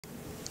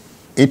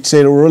It's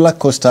a roller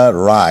coaster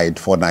ride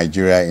for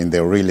Nigeria in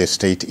the real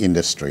estate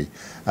industry,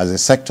 as the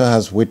sector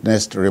has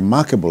witnessed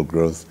remarkable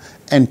growth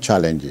and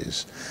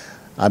challenges.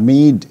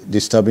 Amid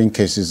disturbing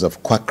cases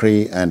of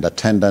quackery and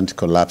attendant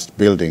collapsed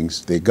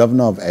buildings, the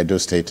Governor of Edo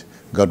State,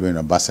 Godwin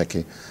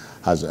Obaseki,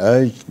 has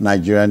urged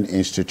Nigerian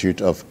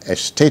Institute of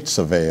Estate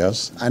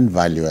Surveyors and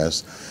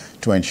Valuers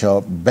to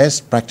ensure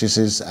best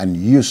practices and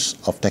use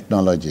of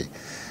technology.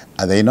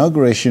 At the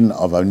inauguration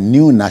of a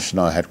new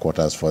national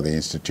headquarters for the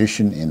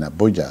institution in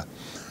Abuja,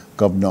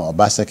 Governor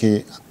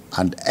Obaseki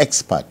and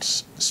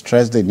experts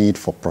stressed the need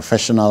for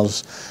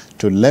professionals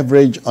to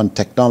leverage on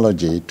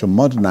technology to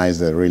modernize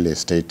the real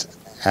estate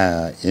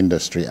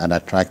industry and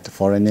attract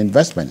foreign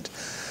investment.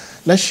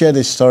 Let's share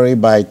this story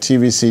by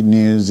TVC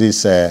News'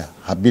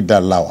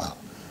 Habida Lawal.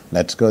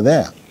 Let's go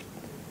there.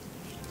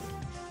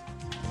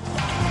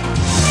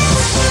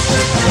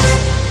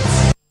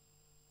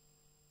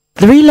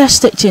 The real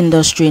estate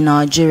industry in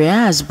Nigeria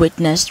has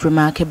witnessed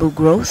remarkable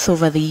growth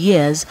over the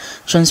years,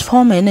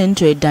 transforming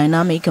into a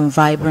dynamic and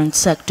vibrant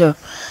sector.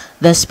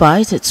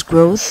 Despite its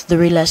growth, the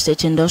real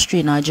estate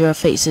industry in Nigeria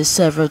faces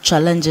several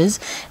challenges,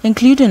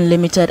 including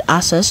limited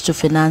access to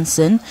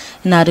financing,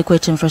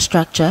 inadequate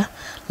infrastructure,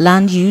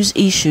 land use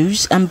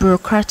issues, and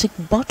bureaucratic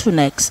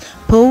bottlenecks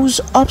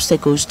pose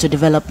obstacles to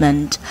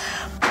development.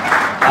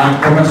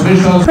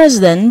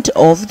 President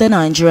of the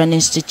Nigerian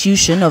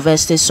Institution of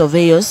Estate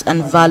Surveyors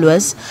and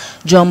Valuers,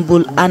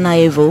 Jumbul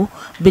Anaevo,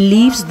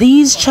 believes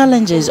these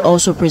challenges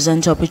also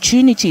present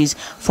opportunities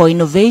for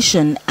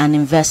innovation and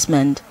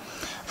investment.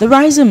 The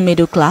rising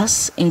middle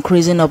class,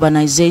 increasing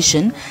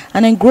urbanization,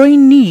 and a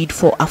growing need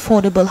for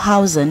affordable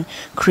housing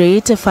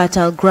create a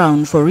fertile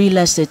ground for real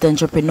estate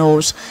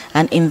entrepreneurs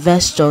and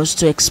investors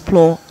to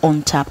explore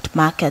untapped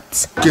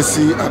markets.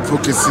 Advocacy,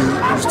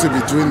 we'll still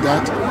be doing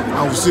that,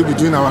 and we'll still be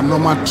doing our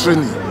normal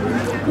training.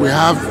 We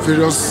have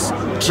various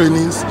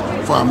trainings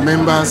for our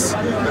members,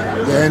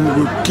 then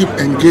we'll keep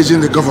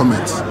engaging the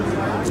government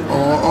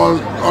or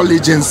all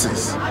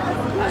agencies,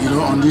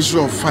 on the issue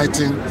of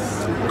fighting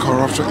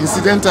corruption.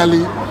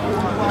 Incidentally,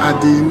 at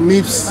the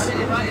NIPS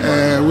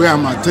where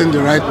I'm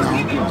attending right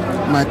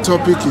now, my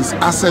topic is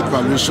asset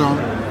valuation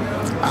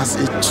as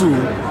a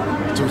tool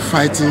to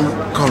fighting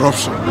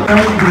corruption.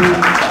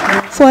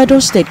 For Edo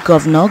State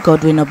Governor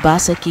Godwin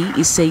Obaseki,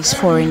 he says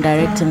foreign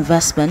direct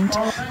investment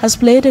has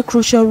played a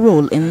crucial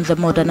role in the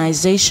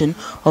modernization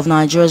of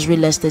Nigeria's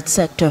real estate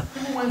sector.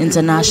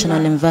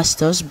 International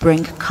investors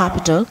bring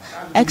capital,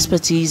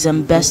 expertise,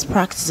 and best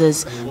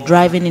practices,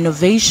 driving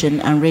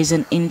innovation and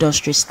raising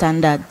industry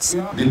standards.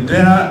 The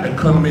dire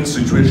economic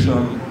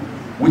situation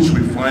which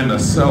we find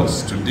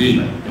ourselves today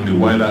in the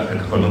wider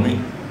economy,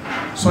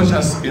 such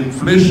as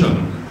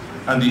inflation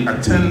and the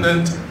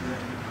attendant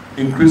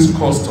increased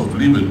cost of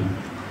living,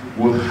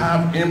 will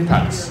have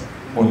impacts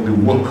on the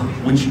work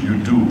which you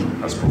do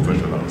as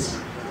professionals.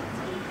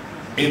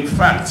 In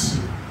fact,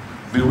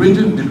 the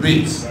raging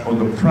debates on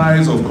the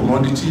price of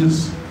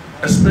commodities,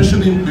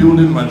 especially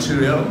building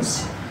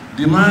materials,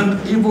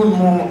 demand even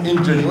more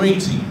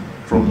ingenuity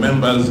from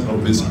members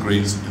of this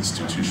great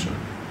institution.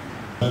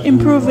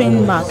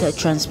 Improving market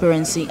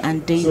transparency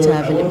and data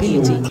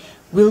availability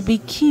will be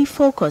key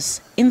focus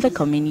in the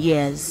coming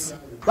years.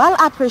 While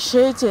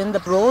appreciating the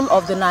role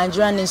of the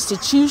Nigerian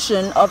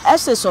Institution of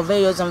Estate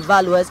Surveyors and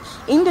Valuers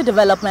in the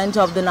development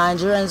of the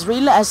Nigerian's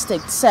real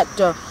estate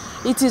sector,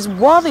 it is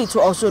worthy to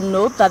also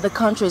note that the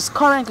country is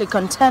currently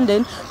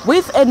contending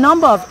with a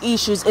number of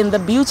issues in the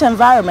built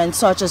environment,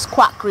 such as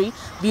quackery,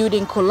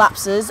 building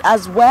collapses,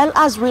 as well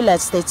as real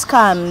estate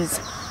scams.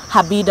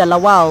 Habida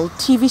Lawal,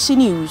 TVC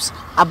News,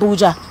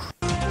 Abuja.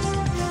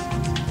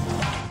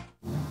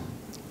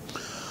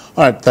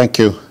 All right, thank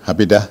you,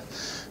 Habida.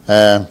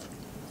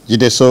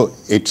 Jide, so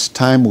it's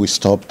time we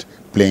stopped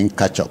playing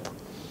catch-up.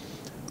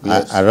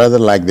 Yes. I rather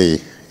like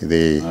the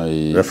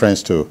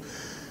reference to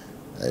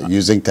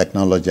using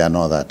technology and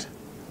all that.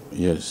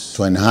 Yes.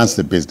 To enhance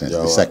the business,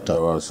 the sector.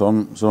 There were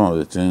some of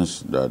the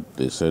things that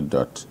they said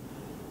that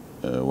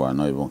were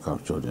not even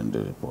captured in the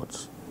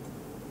reports.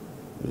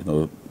 In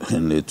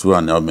the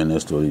 2.5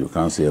 minute story, you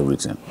can't see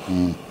everything.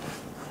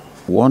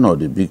 One of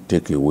the big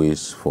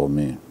takeaways for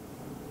me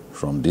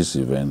from this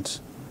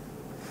event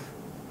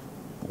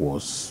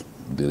was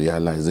the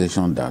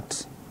realization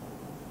that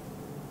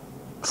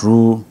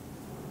through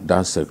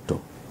that sector,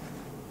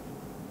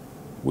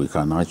 we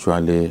can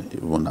actually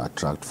even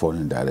attract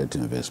foreign direct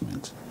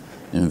investment.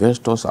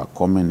 Investors are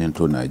coming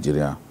into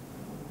Nigeria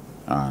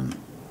and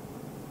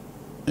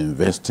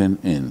investing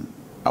in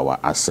our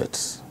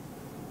assets.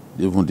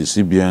 Even the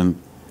CBN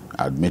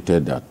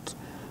admitted that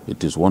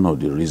it is one of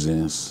the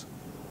reasons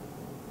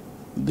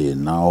they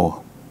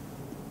are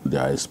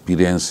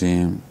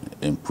experiencing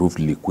improved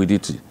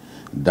liquidity.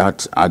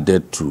 That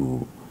added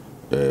to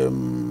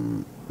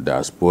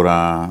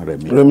diaspora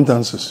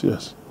remittances,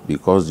 yes.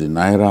 Because the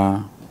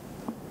Naira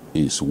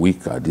is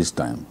weak at this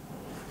time.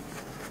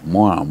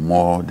 More and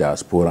more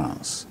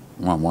diasporans,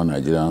 more and more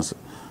Nigerians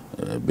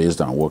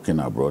based on working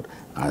abroad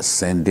are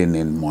sending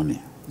in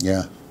money.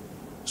 Yeah.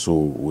 So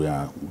we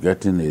are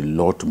getting a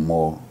lot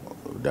more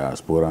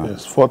diaspora.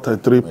 Yes,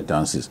 433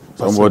 remittances.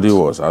 Somebody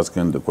was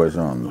asking the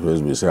question on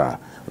Facebook, say,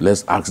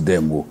 let's ask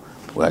them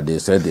where they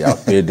said they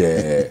have paid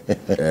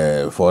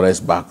the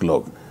forest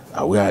backlog.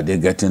 Where are they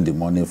getting the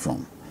money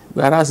from?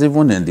 Whereas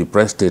even in the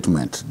press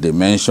statement, they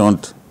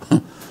mentioned,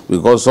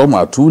 because some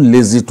are too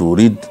lazy to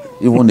read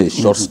even a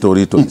short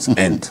story to its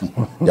end.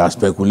 They are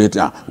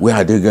speculating, where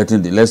are they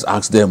getting the, let's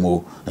ask them,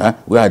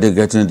 where are they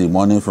getting the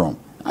money from?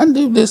 And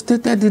they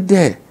stated it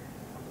there.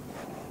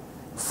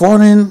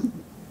 Foreign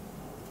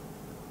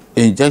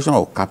injection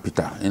of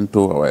capital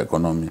into our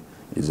economy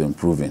is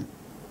improving.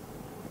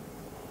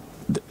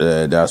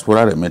 The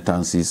diaspora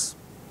remittances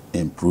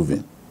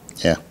improving.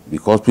 Yeah.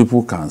 Because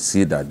people can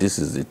see that this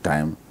is the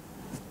time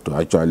to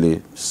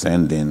actually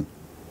send in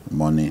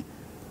money,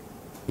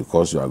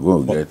 because you are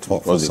going to get,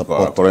 because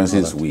the currency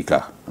is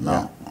weaker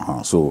now.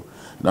 Yeah. So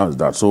that's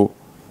that. So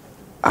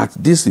at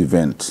this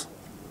event,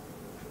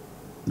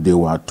 they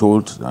were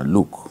told that,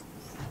 look,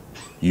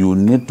 you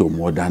need to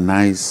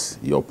modernize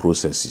your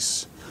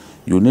processes.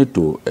 You need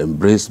to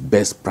embrace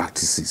best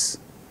practices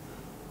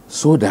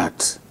so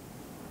that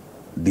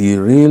the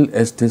real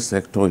estate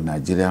sector in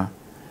Nigeria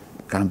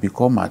can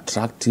become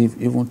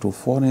attractive even to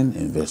foreign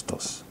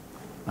investors.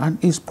 And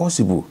it's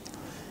possible.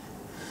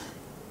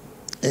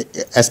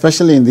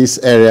 Especially in this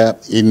area,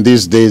 in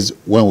these days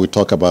when we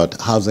talk about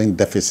housing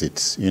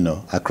deficits, you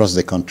know, across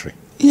the country.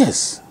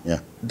 Yes. Yeah.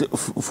 The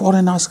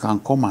foreigners can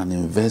come and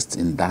invest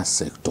in that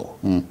sector.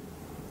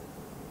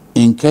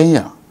 In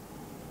Kenya,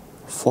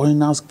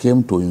 foreigners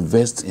came to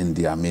invest in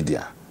their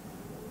media.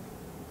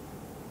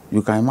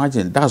 You can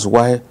imagine, that's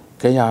why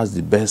Kenya has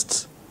the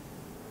best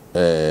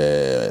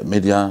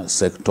media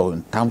sector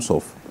in terms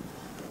of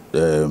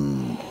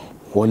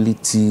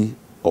quality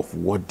of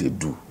what they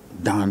do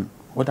than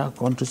other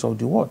countries of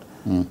the world.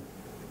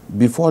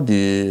 Before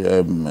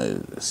the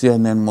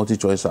CNN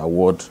Multi-Choice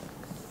Award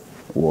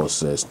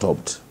was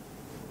stopped,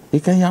 the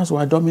Kenyans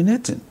were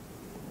dominating.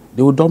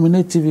 They would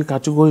dominate TV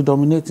category,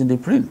 dominating the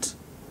print.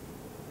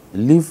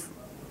 Leave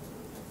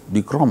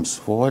the crumbs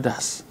for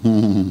others.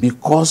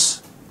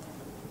 Because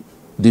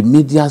the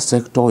media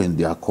sector in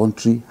their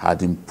country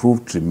had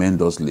improved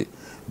tremendously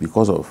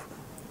because of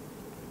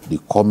the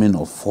coming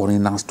of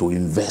foreigners to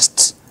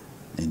invest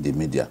in the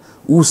media.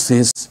 Who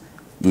says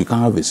we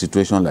can't have a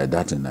situation like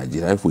that in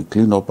Nigeria? If we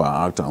clean up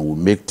our act and we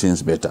make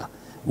things better,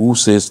 who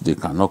says they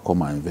cannot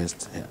come and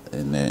invest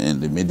in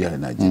the media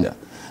in Nigeria?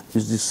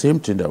 It's the same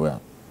thing that we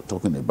are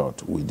talking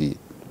about with the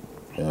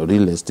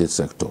real estate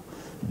sector.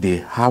 They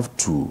have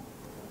to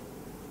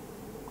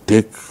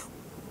take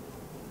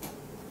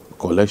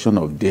collection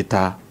of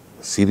data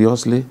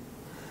seriously.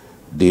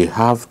 They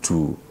have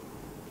to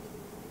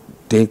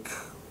take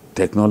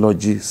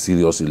technology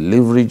seriously,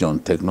 leverage on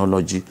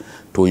technology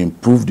to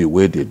improve the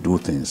way they do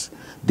things.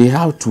 They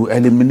have to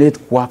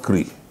eliminate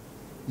quackery.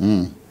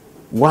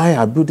 Why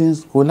are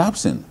buildings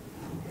collapsing?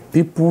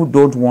 People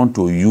don't want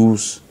to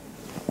use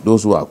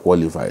those who are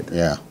qualified.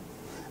 Yeah.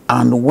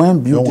 And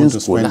when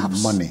buildings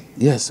collapse, money.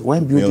 Yes,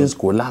 when buildings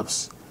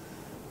collapse,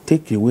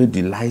 take away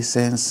the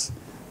license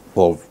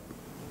of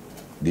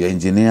the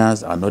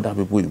engineers and other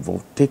people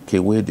involved. Take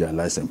away their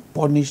license,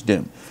 punish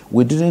them.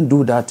 We didn't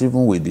do that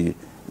even with the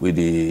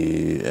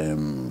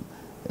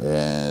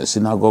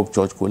synagogue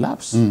church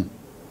collapse,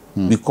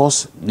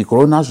 because the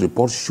coroner's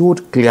report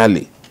showed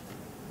clearly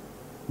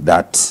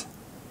that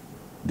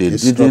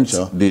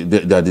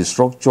that the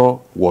structure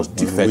was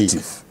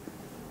defective.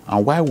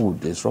 And why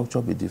would the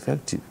structure be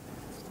defective?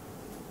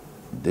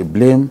 The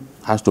blame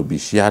has to be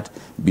shared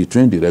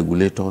between the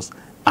regulators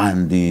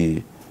and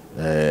the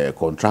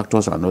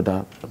contractors and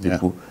other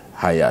people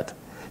hired.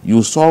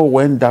 You saw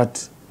when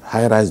that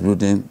high-rise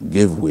building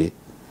gave way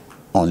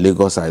on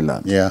Lagos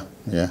Island. Yeah,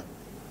 yeah.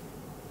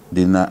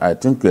 I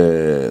think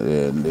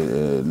the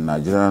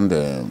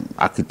Nigerian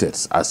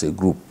architects as a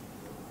group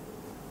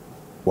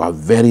were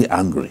very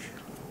angry.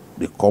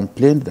 They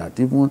complained that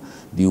even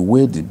the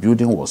way the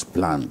building was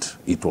planned,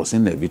 it was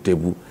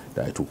inevitable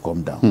that it would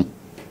come down.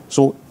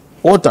 So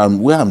where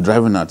I'm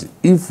driving at,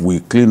 if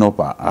we clean up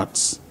our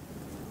acts,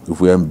 if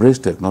we embrace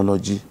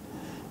technology,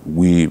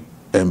 we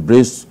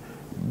embrace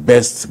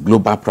best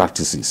global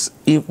practices,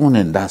 even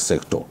in that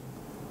sector,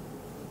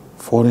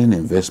 foreign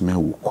investment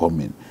will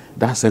come in.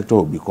 That sector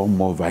will become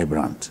more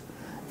vibrant,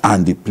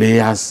 and the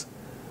players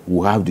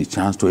will have the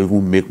chance to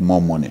even make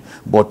more money.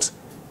 But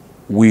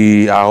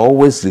we are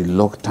always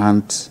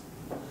reluctant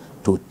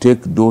to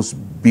take those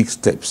big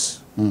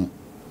steps, you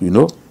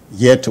know?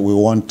 Yet we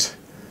want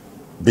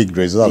big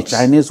results. The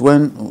Chinese,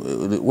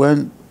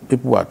 when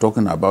people were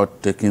talking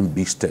about taking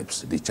big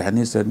steps, the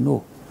Chinese said,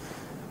 no,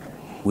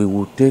 we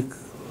will take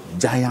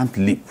giant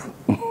leap.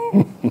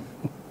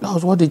 That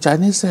was what the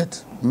Chinese said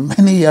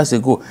many years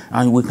ago.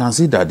 And we can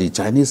see that the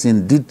Chinese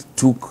indeed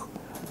took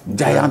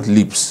giant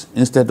leaps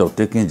instead of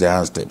taking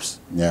giant steps.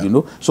 You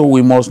know? So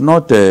we must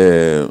not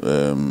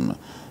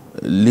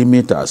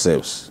limit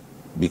ourselves,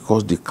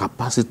 because the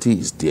capacity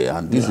is there.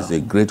 And this is a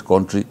great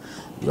country.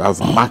 You have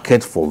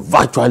market for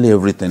virtually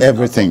everything.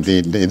 Everything,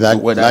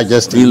 not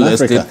just real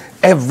estate,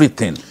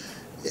 everything.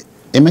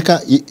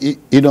 Emeka,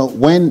 you know,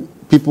 when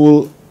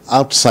people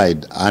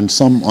outside and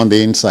some on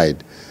the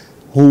inside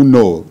who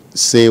know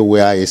say we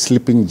are a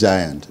sleeping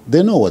giant.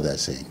 They know what they're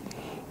saying.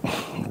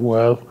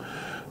 Well,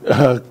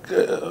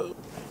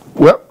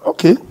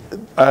 okay.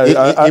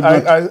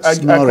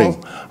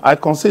 I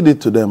concede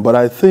it to them, but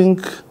I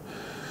think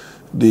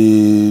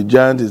the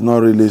giant is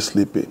not really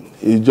sleeping.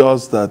 It's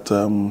just that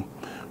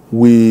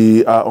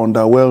we are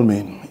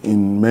underwhelming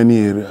in many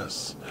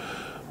areas.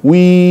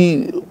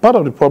 Part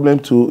of the problem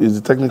too is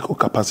the technical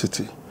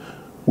capacity.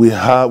 We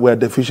are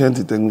deficient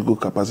in technical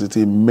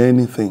capacity in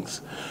many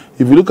things.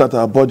 If you look at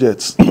our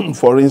budgets,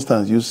 for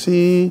instance, you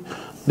see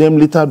them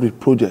littered with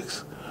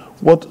projects.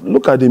 But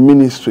look at the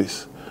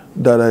ministries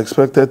that are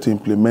expected to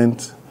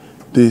implement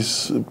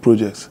these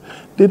projects.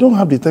 They don't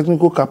have the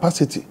technical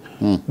capacity.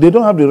 They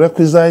don't have the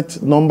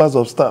requisite numbers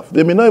of staff.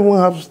 They may not even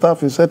have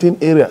staff in certain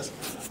areas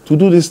to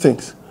do these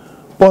things.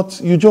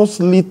 But you just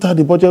litter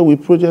the budget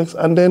with projects,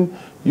 and then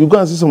you go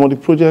and see some of the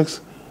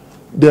projects,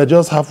 they are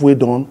just halfway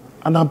done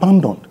and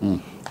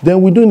abandoned.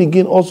 Then we don't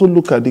again also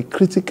look at the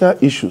critical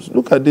issues.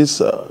 Look at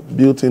this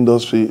built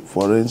industry,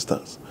 for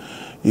instance.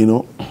 You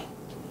know,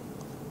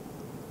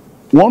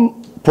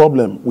 one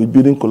problem with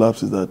building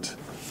collapse is that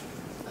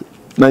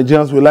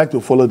Nigerians will like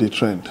to follow the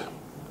trend.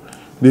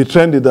 The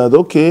trend is that,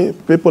 okay,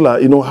 people are,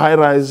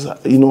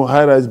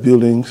 high-rise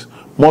buildings,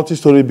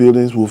 multi-story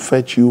buildings will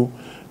fetch you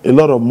a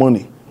lot of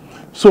money.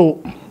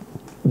 So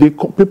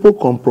people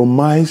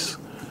compromise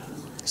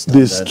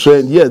the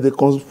strength. Yeah, they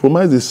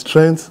compromise the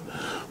strength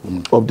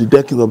of the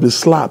decking, of the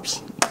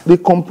slabs. They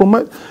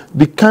compromise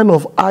the kind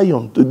of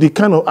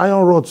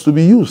iron rods to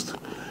be used,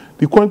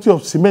 the quantity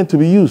of cement to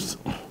be used.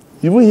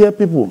 You will hear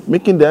people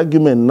making the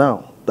argument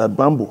now that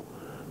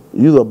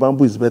use of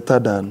bamboo is better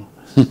than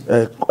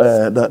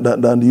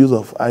the use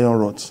of iron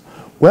rods.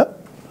 Well,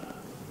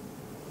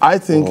 I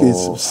think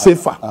it's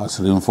safer. As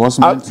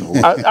reinforcement?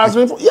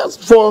 Yes,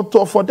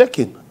 for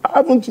decking.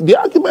 The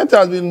argument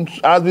has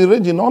been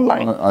raging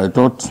online. I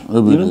thought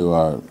maybe they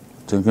were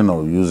thinking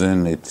of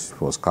using it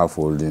for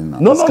scaffolding.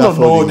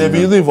 No, they've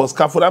been using it for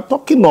scaffolding. I'm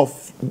talking of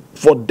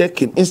for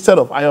decking instead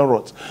of iron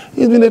rods.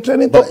 It's been a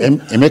trending topic.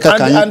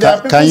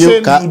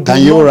 Emeka,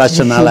 can you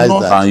rationalize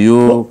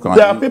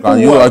that? Can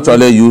you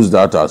actually use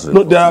that as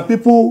no, there are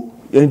people,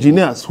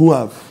 engineers, who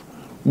have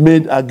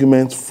made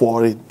arguments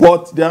for it.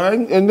 But there are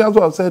engineers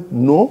who have said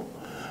no,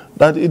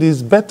 that it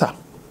is better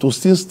to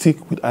still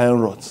stick with iron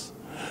rods.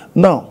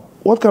 Now,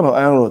 what kind of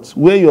iron rods?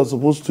 Where you're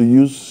supposed to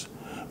use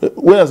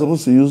 12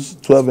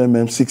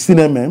 mm, 16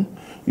 mm,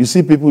 you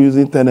see people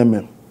using 10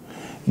 mm.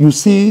 You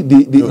see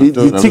the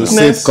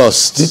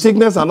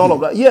thickness and all of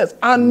that. Yes,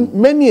 and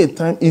many a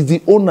time it's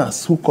the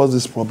owners who cause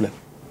this problem.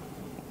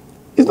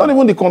 It's not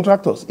even the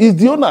contractors. It's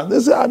the owners. They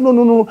say,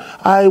 no,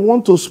 I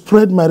want to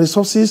spread my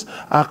resources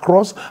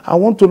across. I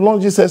want to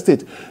launch this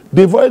estate.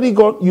 They've already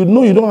got, you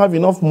don't have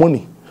enough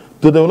money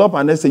to develop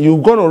an estate.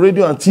 You've gone on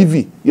radio and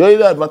TV. You're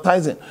already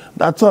advertising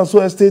that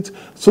so-and-so estate,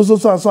 so.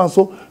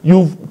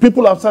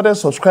 People have started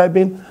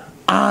subscribing,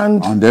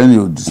 and then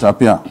you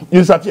disappear.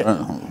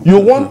 You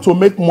want to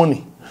make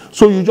money.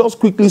 So you just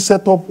quickly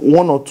set up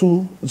one or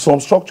two, some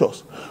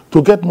structures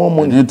to get more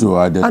money. You need to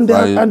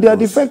identify and they are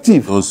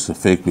defective. Those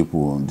fake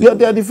people.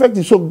 They are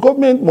defective. So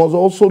government must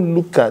also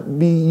look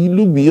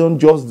beyond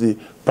just the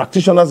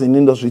practitioners in the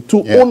industry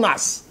to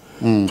owners,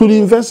 to the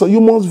investors.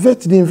 You must vet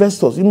the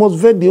investors. You must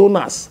vet the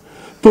owners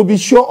to be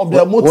sure of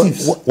their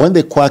motives. When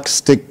the quacks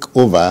take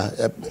over,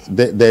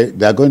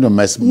 they are going to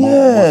mess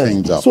more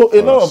things up. So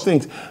a lot of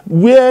things.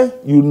 Where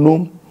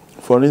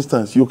for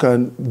instance, you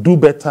can do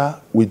better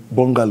with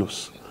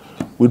bungalows.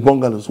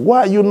 Why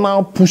are you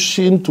now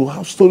pushing to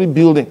half-story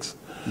buildings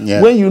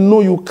when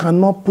you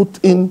cannot put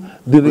in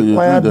the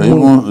required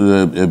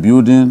money? A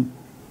building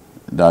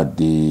that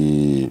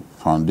the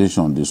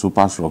foundation, the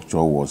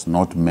superstructure was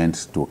not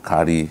meant to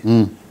carry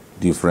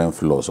different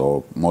floors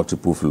or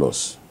multiple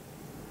floors.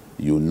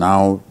 You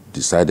now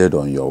decided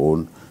on your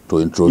own to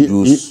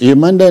introduce.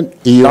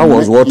 That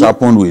was what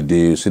happened with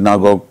the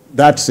synagogue.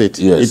 That's it.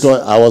 Yes.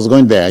 I was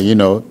going there,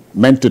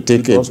 meant to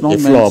take a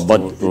floor,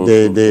 but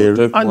they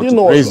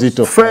raised it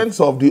up. Friends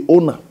of the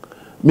owner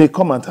may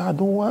come and say,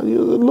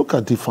 look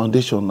at the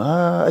foundation.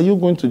 Are you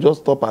going to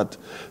just stop at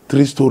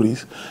 3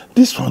 stories?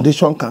 This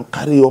foundation can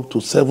carry up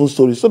to 7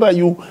 stories so that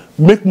you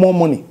make more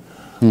money.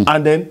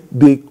 And then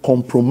they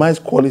compromise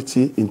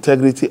quality,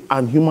 integrity,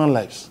 and human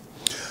lives.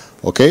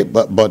 Okay,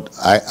 but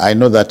I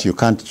know that you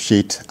can't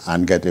cheat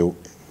and get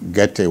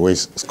away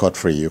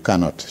scot-free. You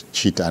cannot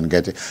cheat and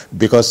get it,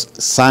 because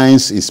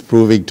science is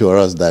proving to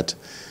us that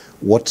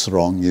what's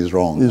wrong is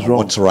wrong.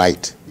 What's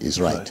right is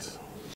right.